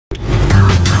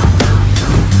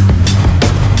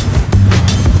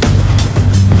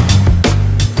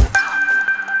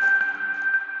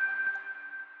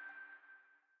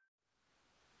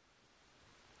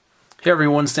Hey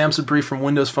everyone, Samson Bree from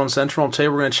Windows Phone Central. Today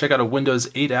we're going to check out a Windows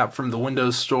 8 app from the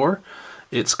Windows Store.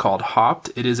 It's called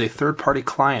Untappd. It is a third-party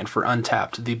client for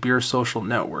Untappd, the beer social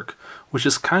network, which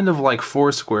is kind of like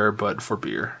Foursquare but for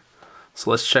beer. So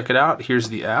let's check it out. Here's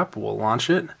the app. We'll launch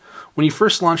it. When you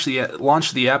first launch the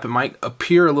app, it might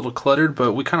appear a little cluttered,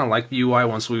 but we kind of like the UI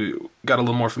once we got a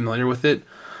little more familiar with it.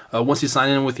 Once you sign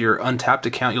in with your Untappd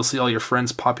account, you'll see all your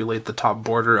friends populate the top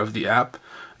border of the app.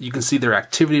 You can see their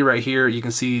activity right here. You can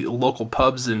see local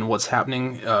pubs and what's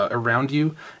happening around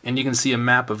you, and you can see a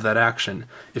map of that action.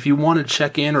 If you want to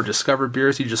check in or discover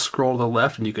beers, you just scroll to the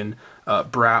left and you can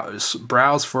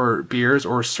browse for beers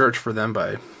or search for them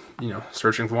by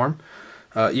searching for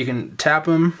them. You can tap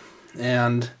them,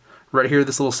 and right here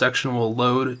this little section will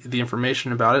load the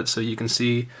information about it, so you can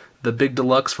see the Big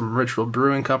Deluxe from Ritual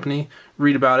Brewing Company,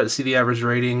 read about it, see the average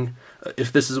rating.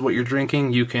 If this is what you're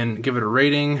drinking, you can give it a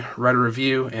rating, write a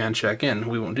review, and check in.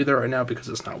 We won't do that right now because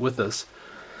it's not with us.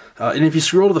 And if you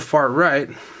scroll to the far right,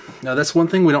 now that's one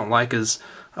thing we don't like is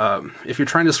if you're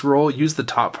trying to scroll, use the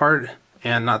top part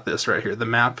and not this right here. The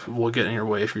map will get in your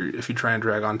way if you try and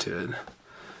drag onto it.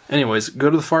 Anyways, go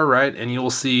to the far right and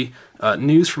you'll see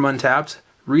news from Untappd,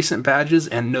 recent badges,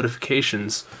 and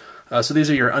notifications. So these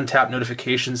are your Untappd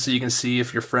notifications, so you can see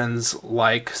if your friends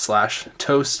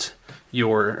like/toast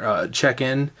your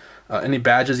check-in. Any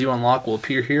badges you unlock will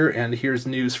appear here, and here's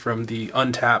news from the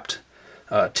Untappd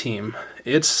team.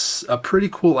 It's a pretty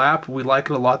cool app. We like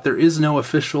it a lot. There is no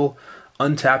official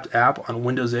Untappd app on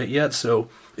Windows 8 yet, so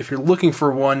if you're looking for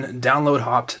one, download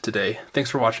Untappd today. Thanks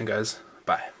for watching, guys.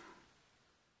 Bye.